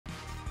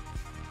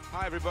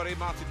Hi everybody,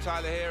 Martin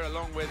Tyler here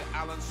along with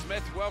Alan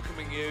Smith,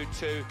 welcoming you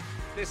to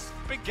this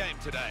big game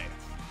today.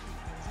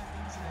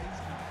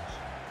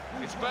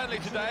 It's Burnley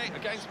today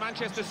against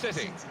Manchester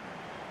City.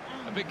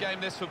 A big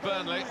game this for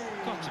Burnley.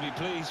 Got to be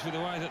pleased with the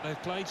way that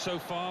they've played so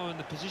far and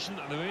the position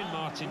that they're in,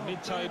 Martin,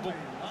 mid-table.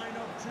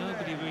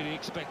 Nobody really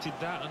expected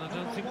that, and I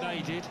don't think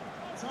they did.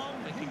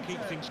 They can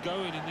keep things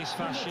going in this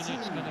fashion.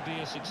 It's going to be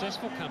a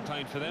successful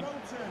campaign for them.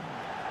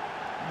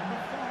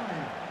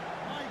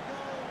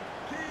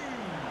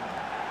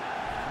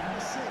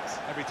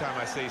 Every time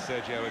I see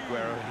Sergio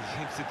Aguero, he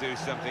seems to do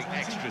something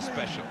extra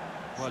special.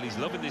 Well, he's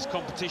loving this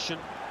competition.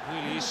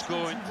 Really is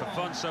scoring for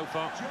fun so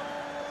far.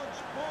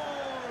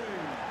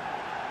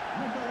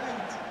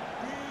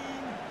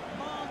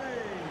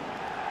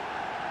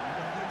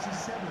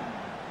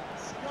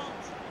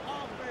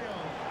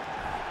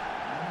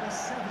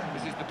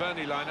 This is the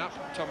Burnley lineup.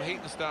 Tom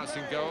Heaton starts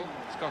in goal.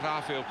 Scott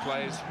Arfield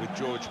plays with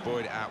George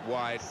Boyd out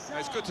wide.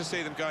 It's good to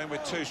see them going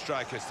with two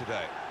strikers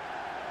today.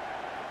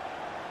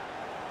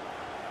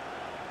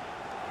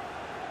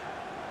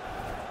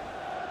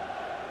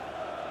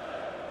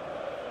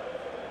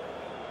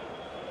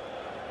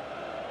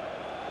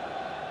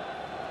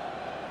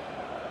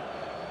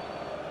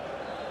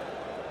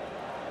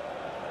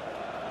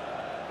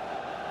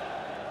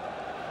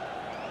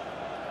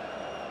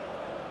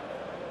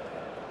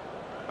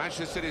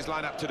 Manchester City's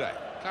lineup today.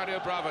 Claudio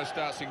Bravo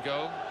starts in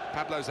goal.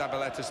 Pablo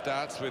Zabaleta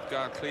starts with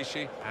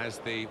Clichy as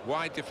the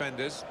wide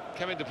defenders.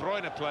 Kevin De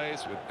Bruyne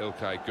plays with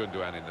Ilkay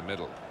Gundogan in the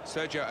middle.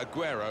 Sergio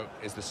Aguero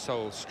is the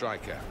sole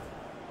striker.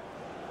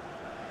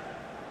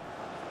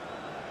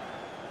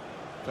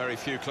 Very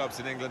few clubs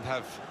in England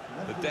have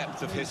the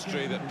depth of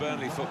history that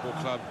Burnley Football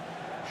Club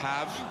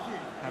have,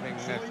 having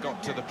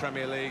got to the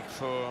Premier League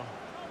for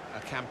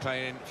a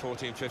campaign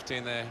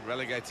 14-15. They're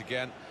relegated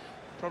again.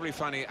 Probably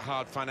finding it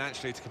hard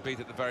financially to compete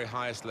at the very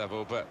highest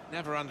level, but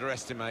never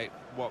underestimate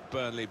what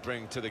Burnley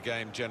bring to the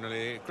game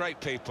generally. Great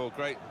people,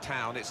 great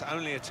town. It's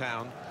only a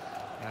town,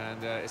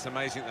 and it's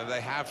amazing that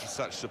they have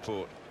such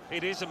support.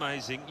 It is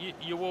amazing.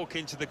 You walk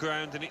into the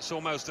ground and it's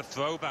almost a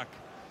throwback.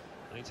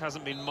 It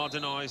hasn't been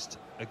modernised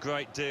a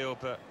great deal,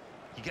 but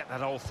you get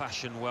that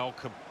old-fashioned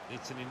welcome.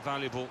 It's an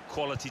invaluable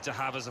quality to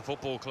have as a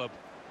football club.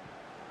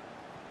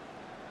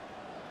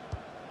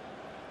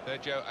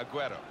 Sergio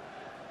Aguero.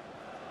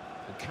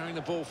 And carrying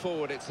the ball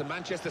forward, it's the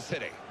Manchester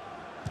City.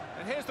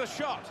 And here's the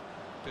shot.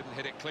 Didn't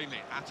hit it cleanly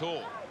at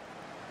all.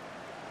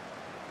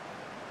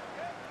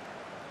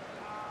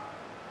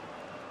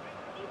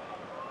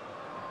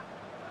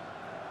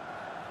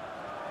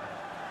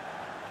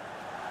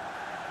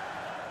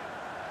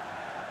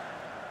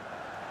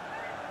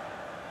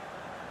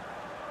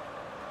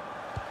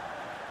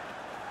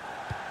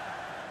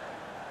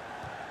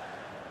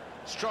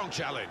 Strong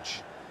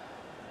challenge.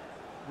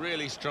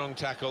 Really strong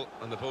tackle,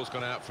 and the ball's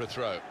gone out for a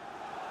throw.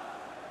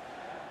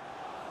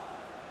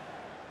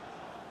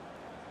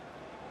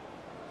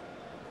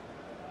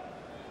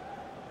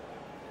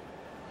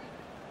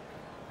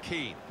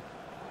 Keane.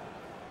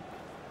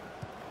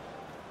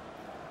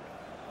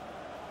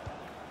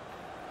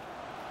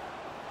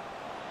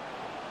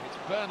 It's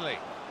Burnley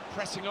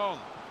pressing on.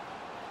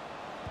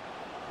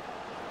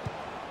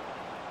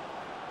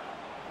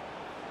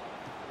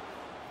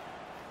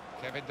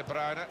 Kevin De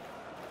Bruyne.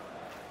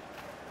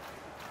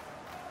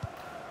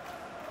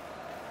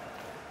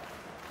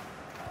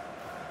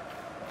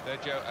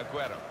 Sergio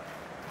Aguero.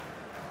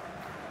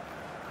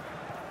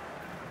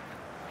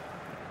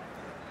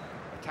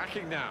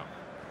 Attacking now.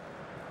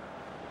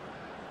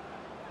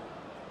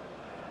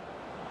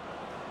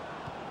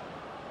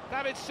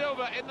 David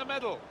Silva in the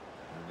middle.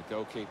 And the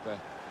goalkeeper,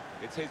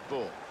 it's his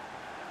ball.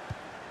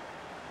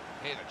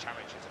 Here the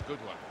challenge is a good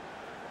one.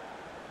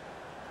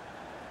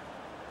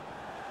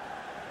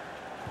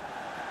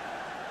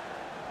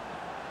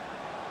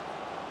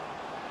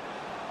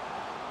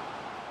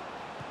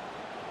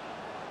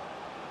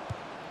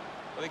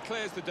 Well, he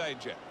clears the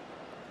danger.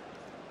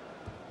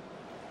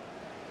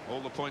 All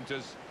the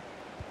pointers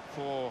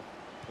for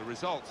the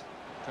result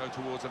go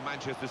towards a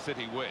Manchester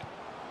City win.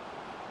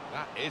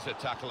 That is a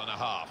tackle and a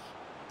half.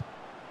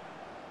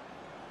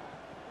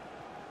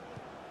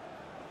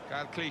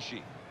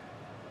 Clichy.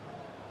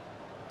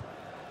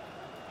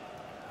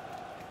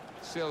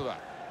 Silva.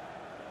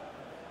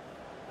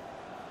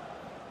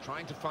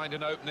 Trying to find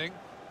an opening.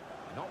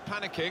 Not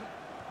panicking.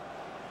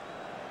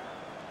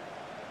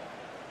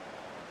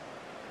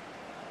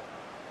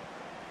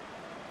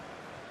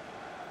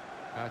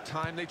 A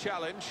timely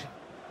challenge.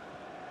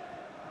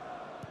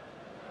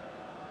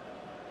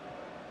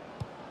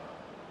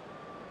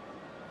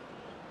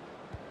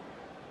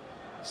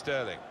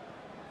 Sterling.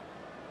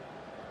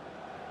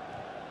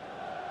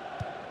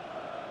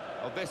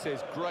 Well, this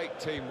is great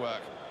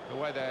teamwork, the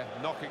way they're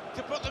knocking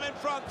to put them in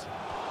front.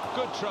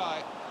 Good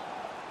try.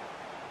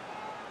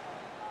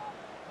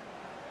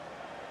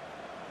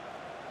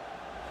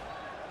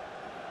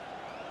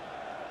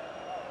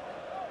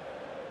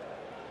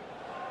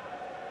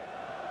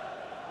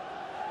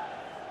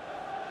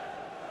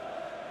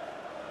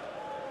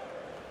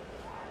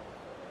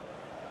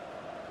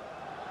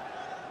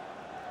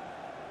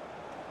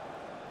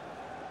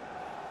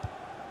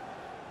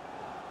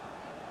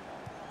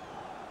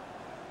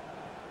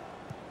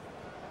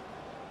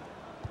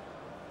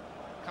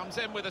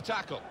 comes in with a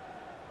tackle.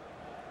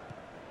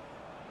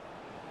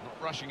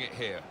 Not rushing it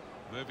here.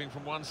 Moving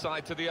from one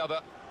side to the other.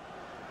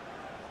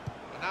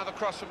 And now the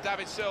cross from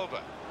David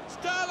Silva.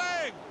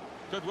 Sterling!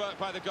 Good work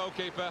by the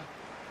goalkeeper.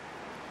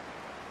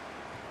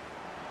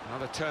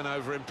 Another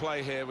turnover in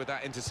play here with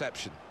that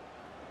interception.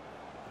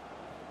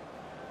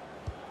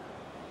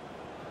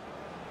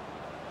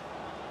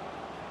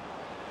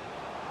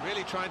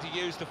 Really trying to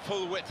use the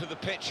full width of the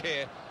pitch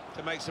here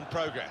to make some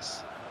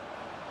progress.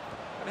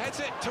 And heads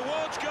it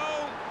towards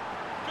goal.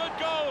 Good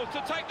goal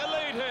to take the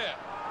lead here.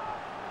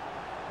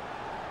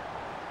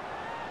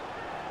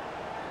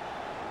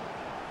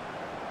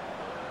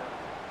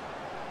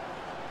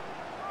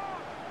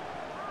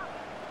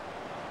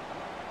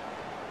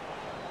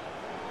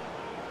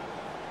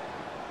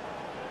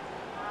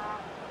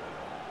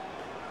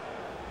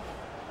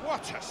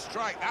 What a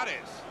strike that is.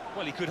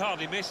 Well, he could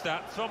hardly miss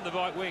that. From the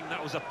right wing,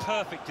 that was a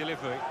perfect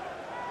delivery.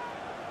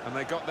 And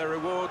they got their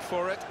reward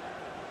for it.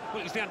 Well,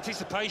 it was the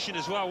anticipation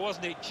as well,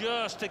 wasn't it?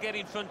 Just to get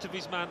in front of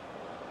his man.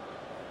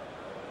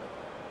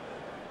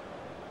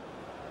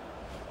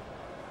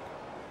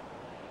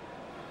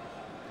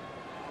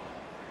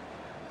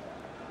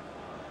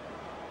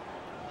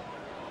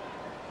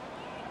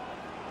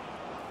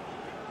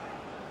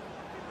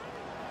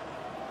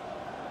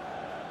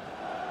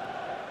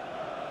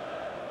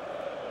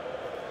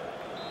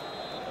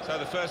 So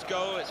the first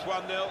goal, it's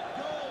 1-0.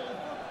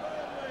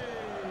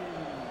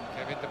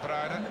 Kevin De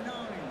Bruyne.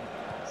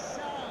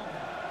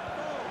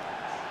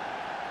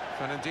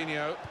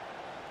 Fernandinho.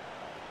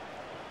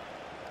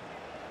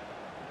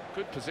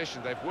 Good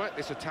position. They've worked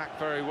this attack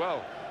very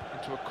well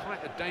into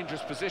quite a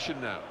dangerous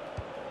position now.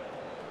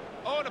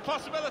 Oh, and a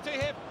possibility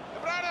here.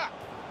 De Bruyne!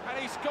 And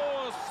he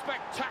scores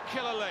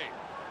spectacularly.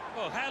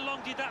 Well, how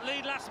long did that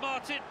lead last,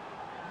 Martin?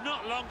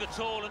 Not long at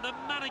all, and the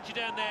manager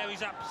down there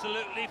is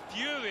absolutely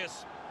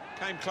furious.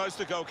 Came close,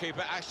 the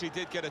goalkeeper, actually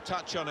did get a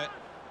touch on it,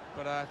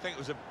 but I think it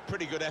was a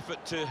pretty good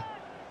effort to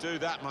do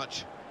that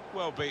much.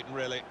 Well beaten,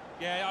 really.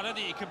 Yeah, I don't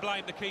think you can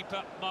blame the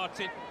keeper,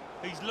 Martin.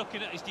 He's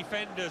looking at his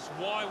defenders.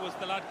 Why was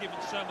the lad given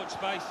so much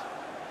space?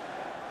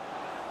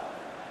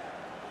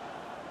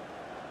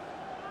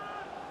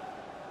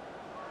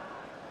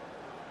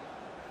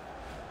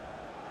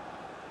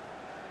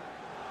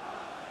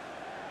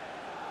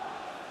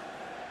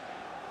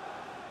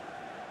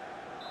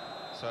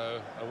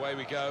 So away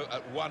we go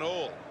at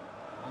 1-1.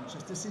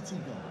 Manchester City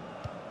goal.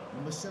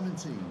 Number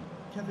 17,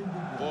 Kevin De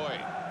Bruyne.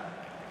 Boyd.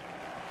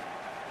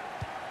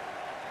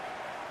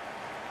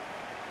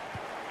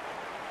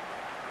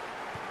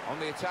 On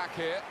the attack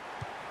here.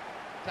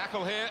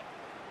 Tackle here.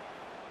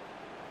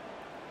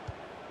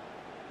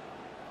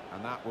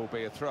 And that will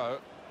be a throw.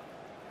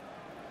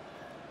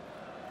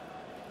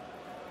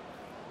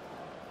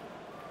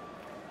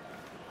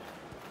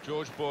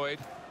 George Boyd.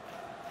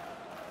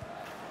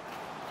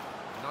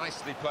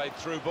 Nicely played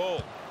through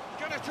ball.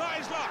 Gonna try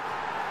his luck.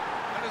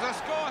 And there's a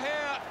score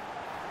here.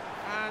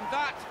 And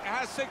that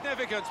has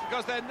significance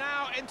because they're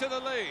now into the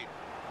lead.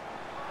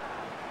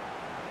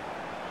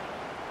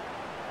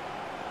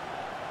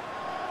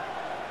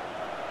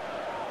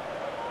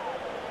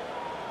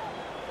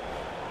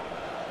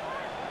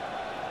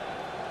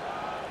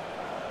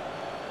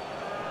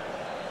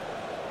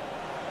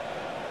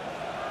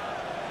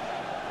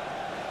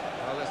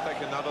 Well, let's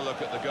take another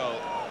look at the goal.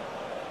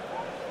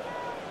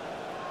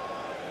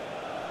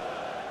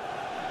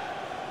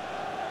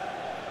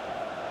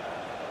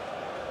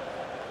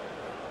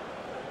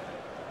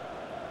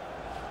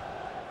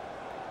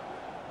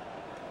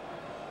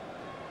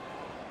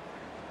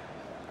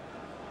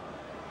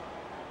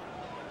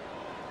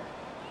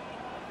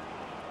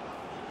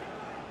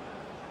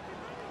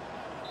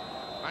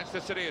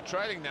 Manchester City are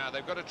trailing now.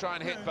 They've got to try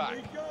and hit back.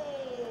 Number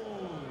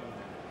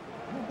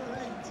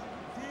 8,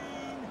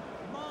 Dean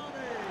Marnie.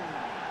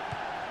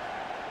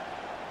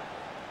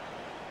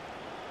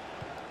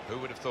 Who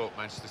would have thought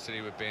Manchester City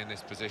would be in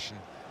this position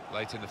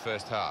late in the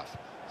first half?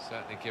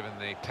 Certainly given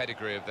the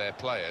pedigree of their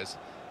players,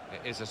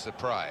 it is a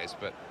surprise,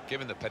 but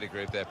given the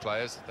pedigree of their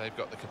players, they've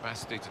got the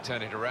capacity to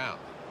turn it around.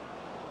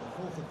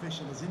 The fourth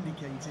official has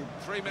indicated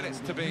 3 minutes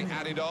to be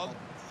added on.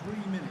 3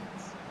 minutes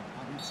of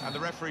added time. And the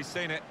referee's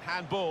seen it.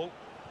 Handball.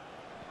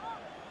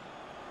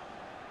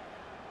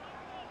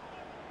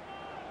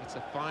 It's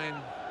a fine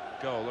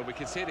goal, and we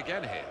can see it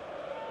again here.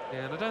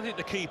 Yeah, and I don't think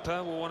the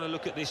keeper will want to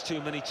look at this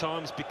too many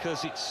times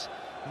because it's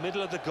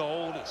middle of the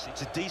goal.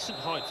 It's a decent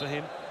height for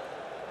him.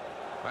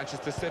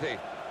 Manchester City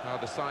are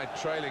the side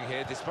trailing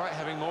here, despite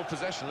having more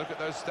possession. Look at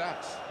those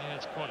stats. Yeah,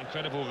 it's quite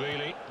incredible,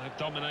 really. They've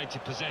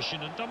dominated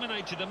possession and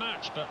dominated the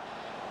match, but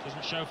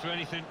doesn't show for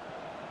anything.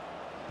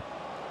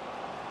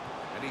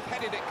 And he's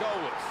headed it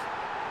goalwards.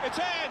 It's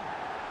in!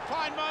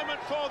 Fine moment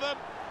for them.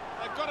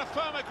 They've got a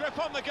firmer grip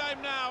on the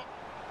game now.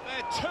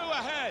 They're 2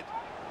 ahead.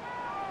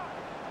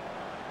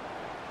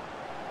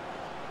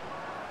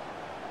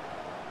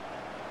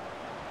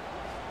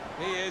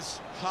 He is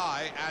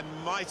high and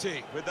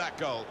mighty with that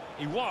goal.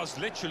 He was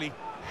literally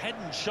head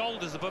and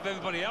shoulders above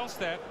everybody else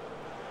there.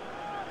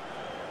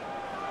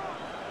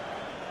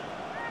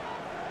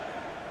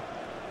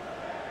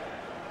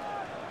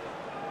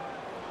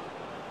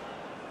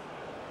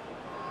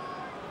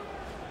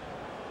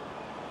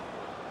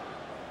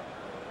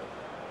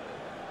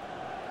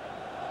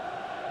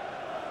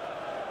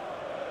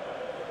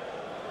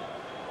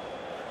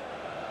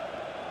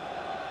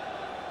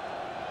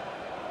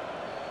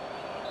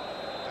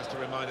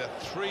 reminder,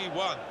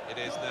 3-1 it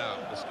is now,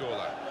 the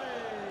scoreline.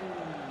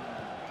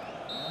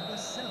 Number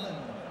 7.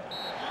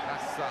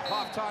 That's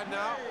half-time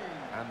now,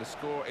 and the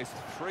score is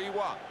 3-1.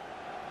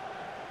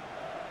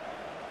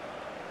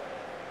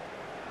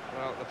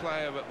 Well, the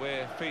player that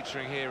we're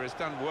featuring here has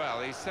done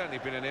well. He's certainly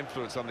been an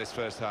influence on this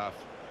first half.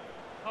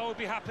 I would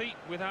be happy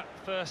with that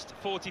first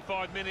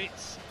 45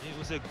 minutes. It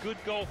was a good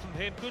goal from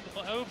him, good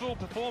overall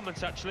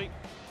performance, actually.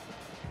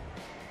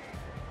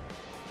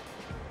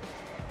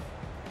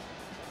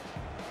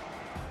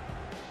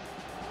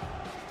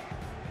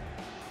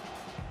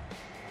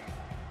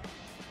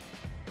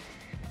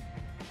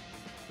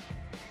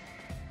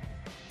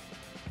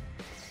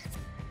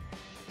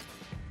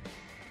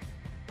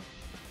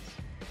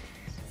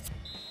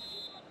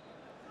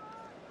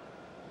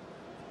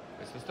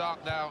 It's the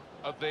start now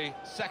of the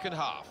second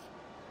half.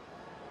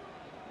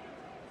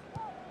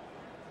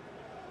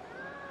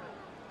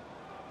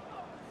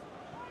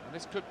 And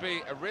this could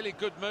be a really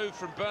good move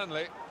from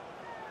Burnley.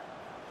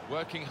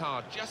 Working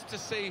hard just to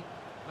see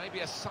maybe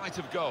a sight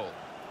of goal.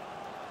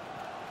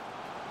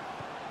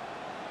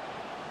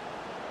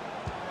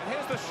 And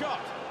here's the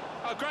shot.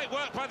 Oh, great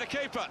work by the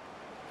keeper.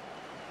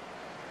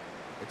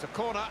 It's a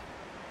corner.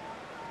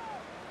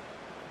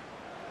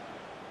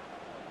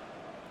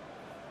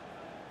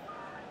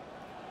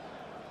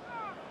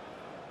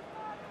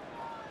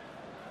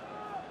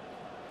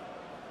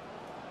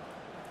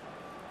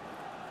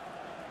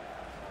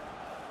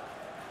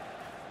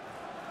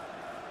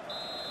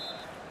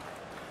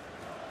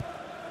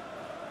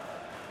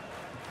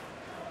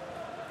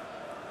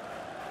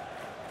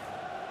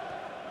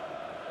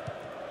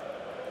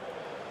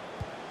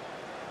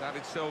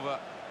 David Silva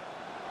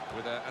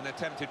with an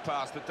attempted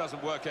pass that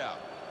doesn't work out.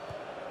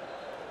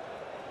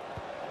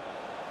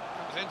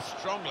 Comes in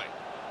strongly.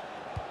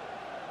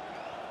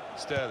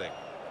 Sterling.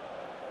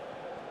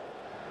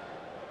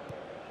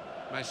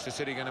 Manchester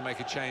City going to make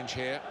a change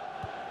here.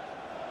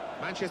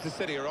 Manchester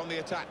City are on the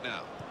attack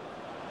now.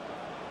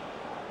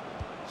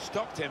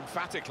 Stopped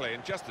emphatically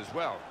and just as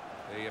well.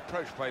 The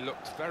approach play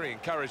looked very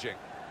encouraging.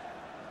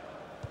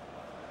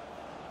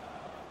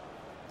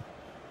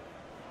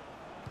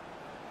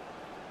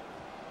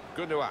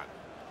 Gundogan.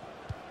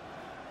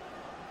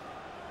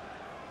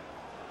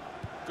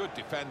 Good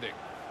defending.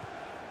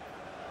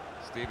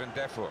 Stephen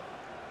Defoe.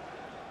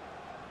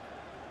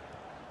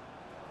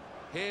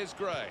 Here's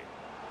Gray.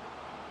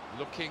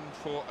 Looking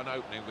for an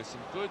opening with some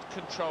good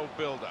controlled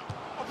build-up.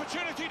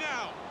 Opportunity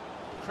now!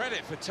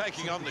 Credit for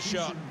taking on the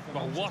shot.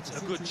 Well, what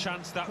a good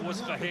chance that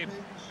was for him.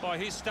 By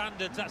his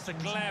standards, that's a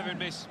glaring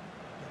miss.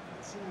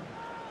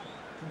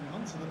 Coming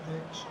onto the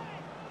pitch,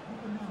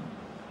 number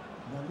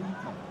 9,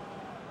 Nolito.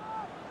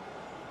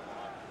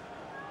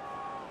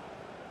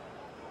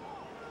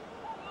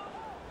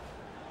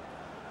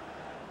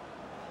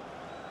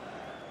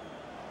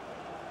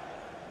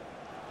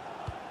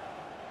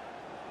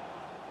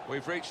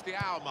 We've reached the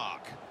hour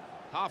mark.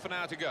 Half an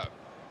hour to go.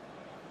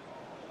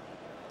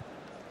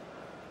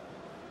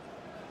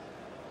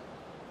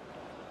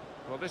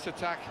 Well, this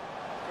attack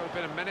got a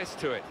bit of menace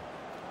to it.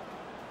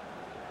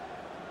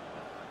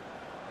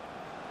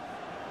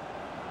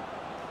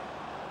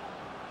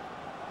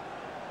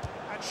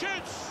 And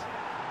shoots!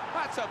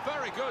 That's a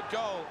very good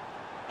goal.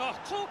 Oh,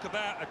 talk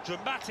about a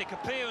dramatic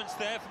appearance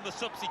there from the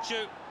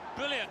substitute.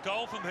 Brilliant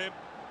goal from him.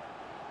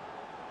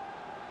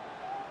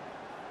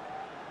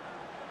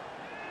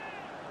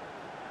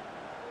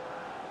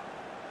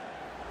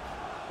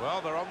 Well,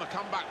 they're on the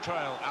comeback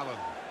trail, Alan.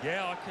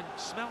 Yeah, I can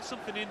smell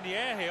something in the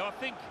air here. I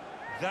think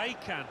they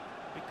can,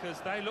 because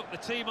they look the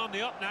team on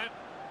the up now.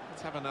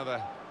 Let's have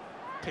another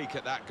peek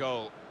at that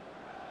goal.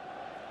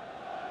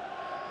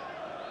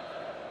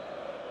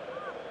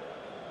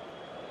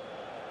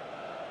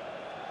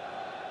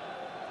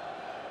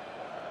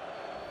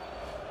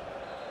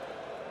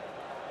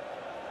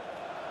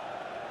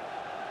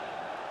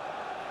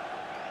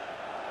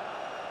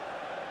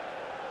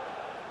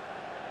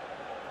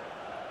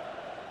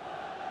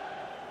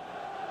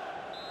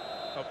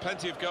 Well,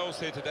 plenty of goals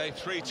here today,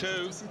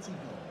 3-2. City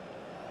goal.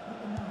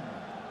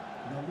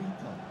 Number 9,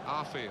 Nolito.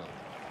 Arfield.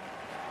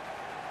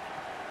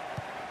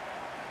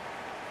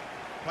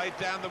 Played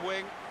down the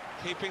wing,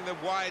 keeping the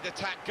wide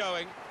attack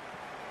going.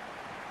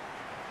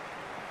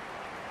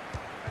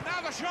 And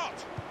now the shot!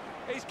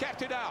 He's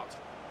kept it out.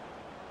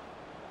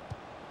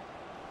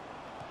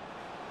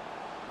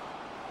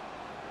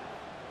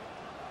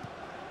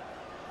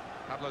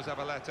 Pablo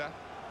Zabaleta.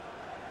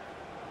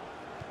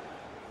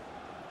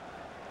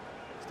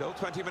 Still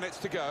 20 minutes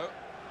to go.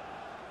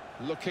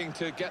 Looking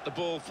to get the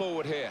ball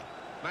forward here.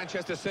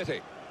 Manchester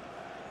City.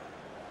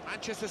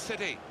 Manchester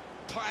City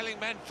piling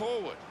men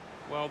forward.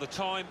 Well, the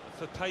time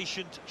for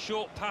patient,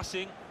 short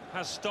passing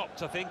has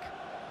stopped, I think,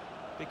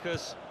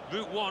 because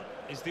Route 1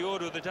 is the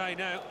order of the day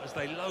now as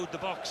they load the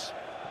box.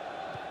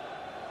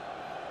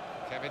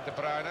 Kevin De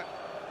Bruyne.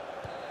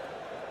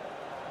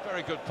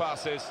 Very good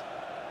passes.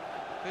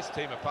 This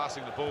team are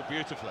passing the ball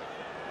beautifully.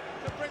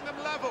 To bring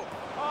them level.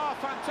 Oh,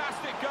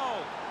 fantastic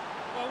goal.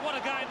 Well, what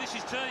a game this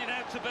is turning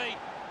out to be.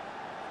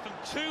 From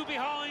 2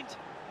 behind,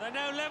 they're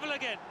now level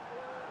again.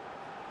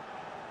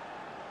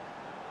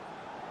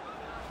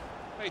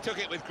 He took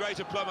it with great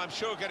aplomb. I'm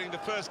sure getting the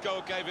first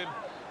goal gave him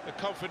the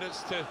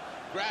confidence to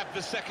grab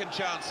the second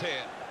chance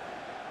here.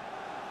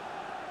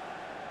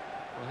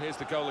 Well, here's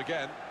the goal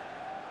again.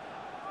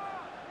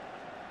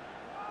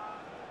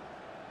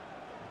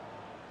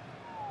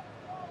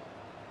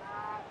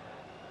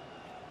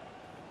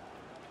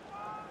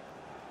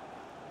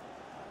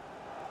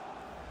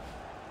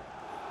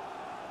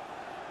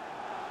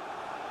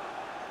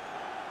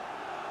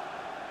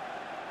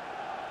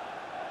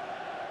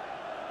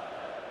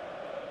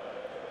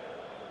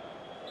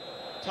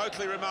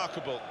 Totally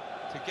remarkable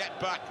to get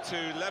back to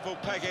level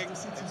pegging.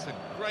 It's a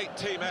great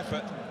team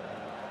effort.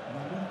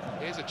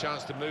 Here's a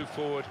chance to move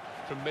forward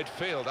from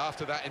midfield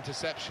after that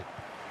interception.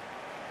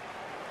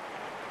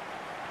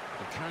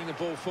 And carrying the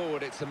ball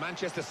forward, it's the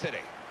Manchester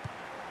City.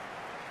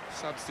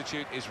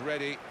 Substitute is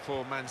ready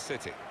for Man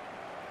City.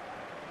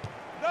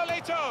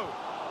 Nolito!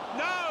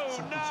 No!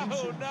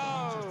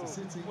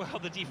 Well,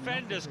 the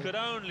defenders could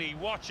only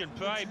watch and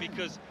pray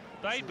because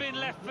they'd been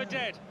left for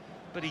dead,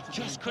 but he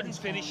just couldn't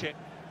finish it.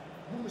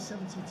 Number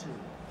 72,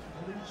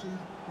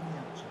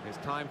 It's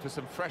time for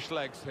some fresh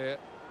legs here.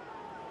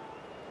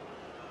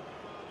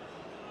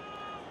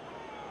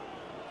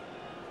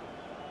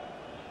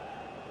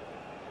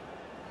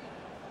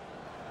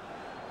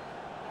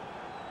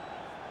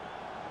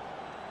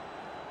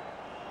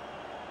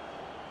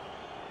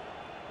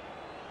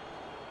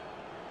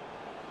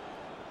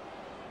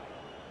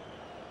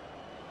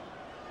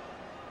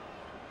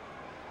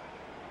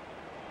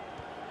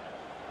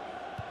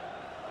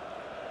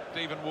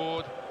 Stephen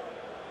Ward.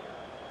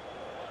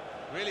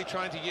 Really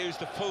trying to use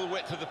the full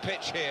width of the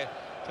pitch here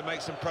to make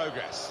some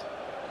progress.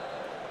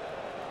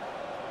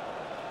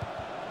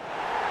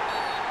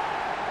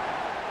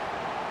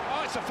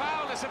 Oh, it's a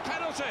foul, it's a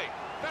penalty.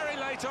 Very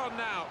late on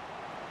now.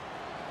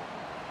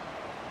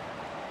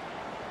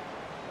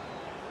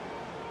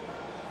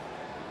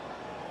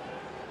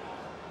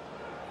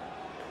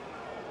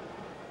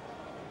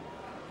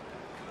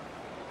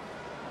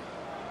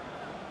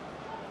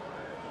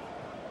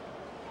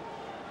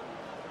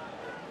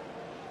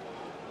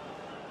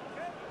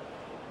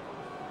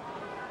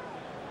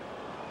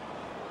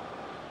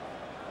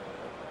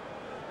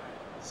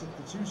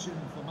 Substitution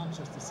for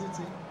Manchester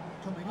City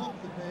coming off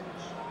the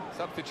pitch.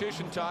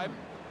 Substitution time.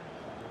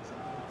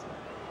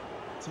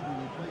 To be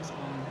replaced by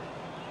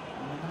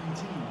number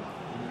 19,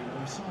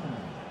 Osama.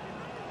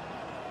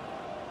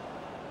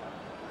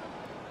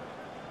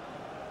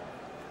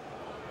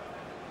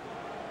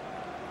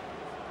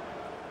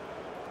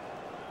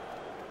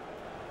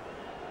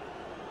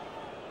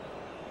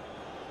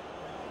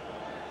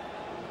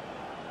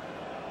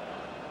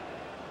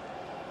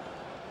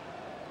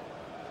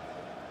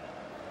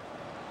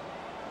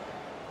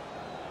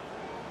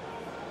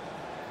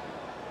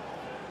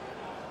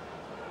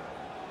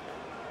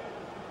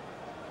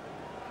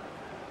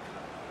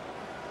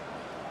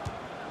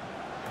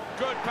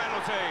 Good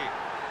penalty.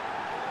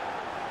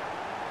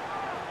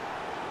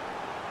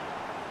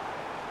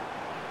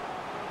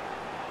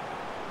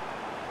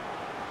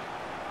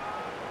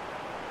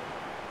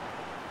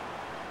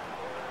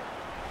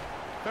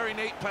 Very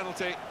neat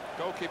penalty.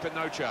 Goalkeeper,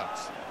 no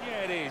chance.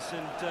 Yeah, it is,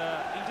 and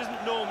he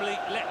doesn't normally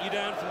let you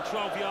down from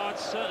 12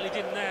 yards, certainly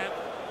didn't now.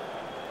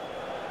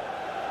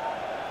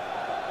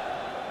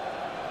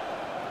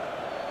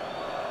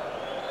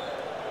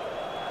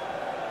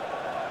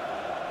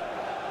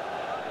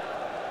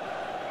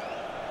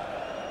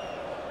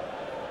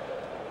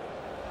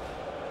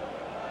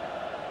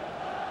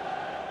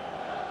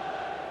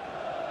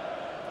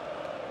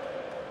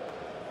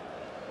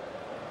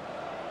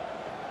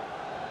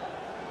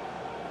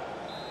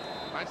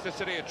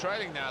 Manchester City are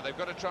trailing now. They've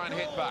got to try and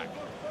hit back.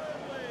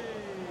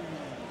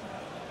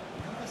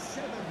 Number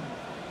 7.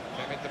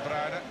 Kevin De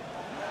Bruyne.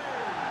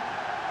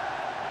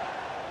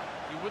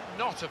 You would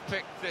not have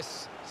picked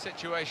this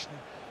situation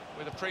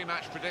with a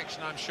pre-match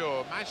prediction, I'm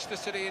sure. Manchester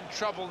City in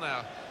trouble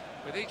now.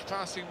 With each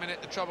passing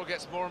minute, the trouble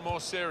gets more and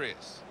more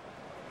serious.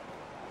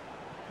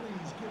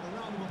 Please give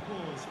a round of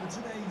applause for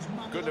today's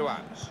man of the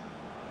Gundogan. match.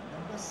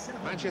 Number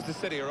 7. Manchester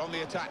City are on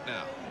the attack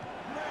now.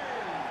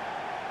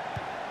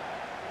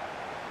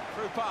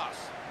 Through pass.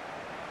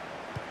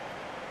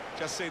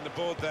 Just seen the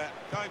board there.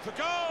 Going for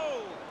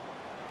goal!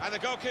 And the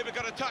goalkeeper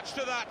got a touch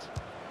to that.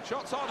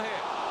 Shots on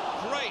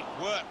here. Great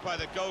work by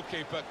the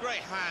goalkeeper.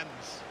 Great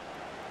hands.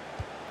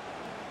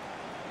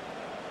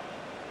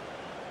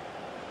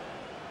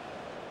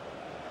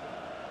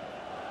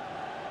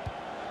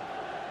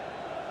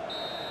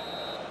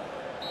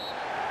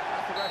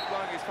 That's the ref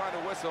blowing his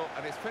final whistle,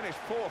 and it's finished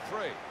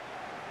 4-3.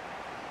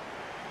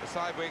 The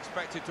side we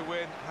expected to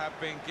win have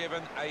been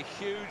given a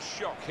huge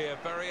shock here.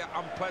 Very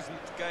unpleasant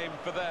game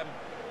for them.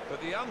 But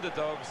the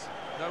underdogs,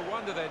 no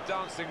wonder they're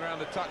dancing around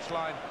the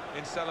touchline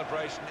in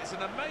celebration. It's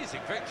an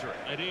amazing victory.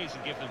 It is,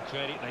 and give them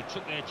credit. They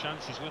took their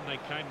chances when they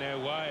came their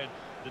way, and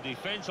the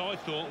defence, I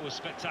thought, was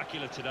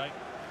spectacular today.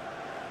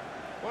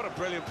 What a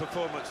brilliant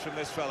performance from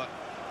this fella.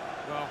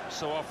 Well,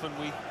 so often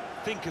we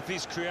think of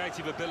his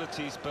creative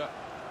abilities, but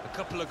a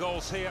couple of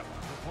goals here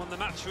have won the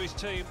match for his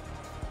team.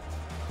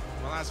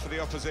 Well, as for the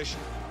opposition,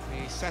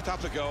 He set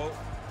up a goal,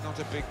 not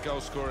a big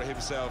goal scorer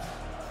himself,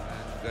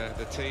 and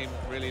the team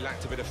really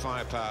lacked a bit of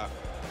firepower.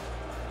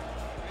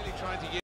 Really trying to use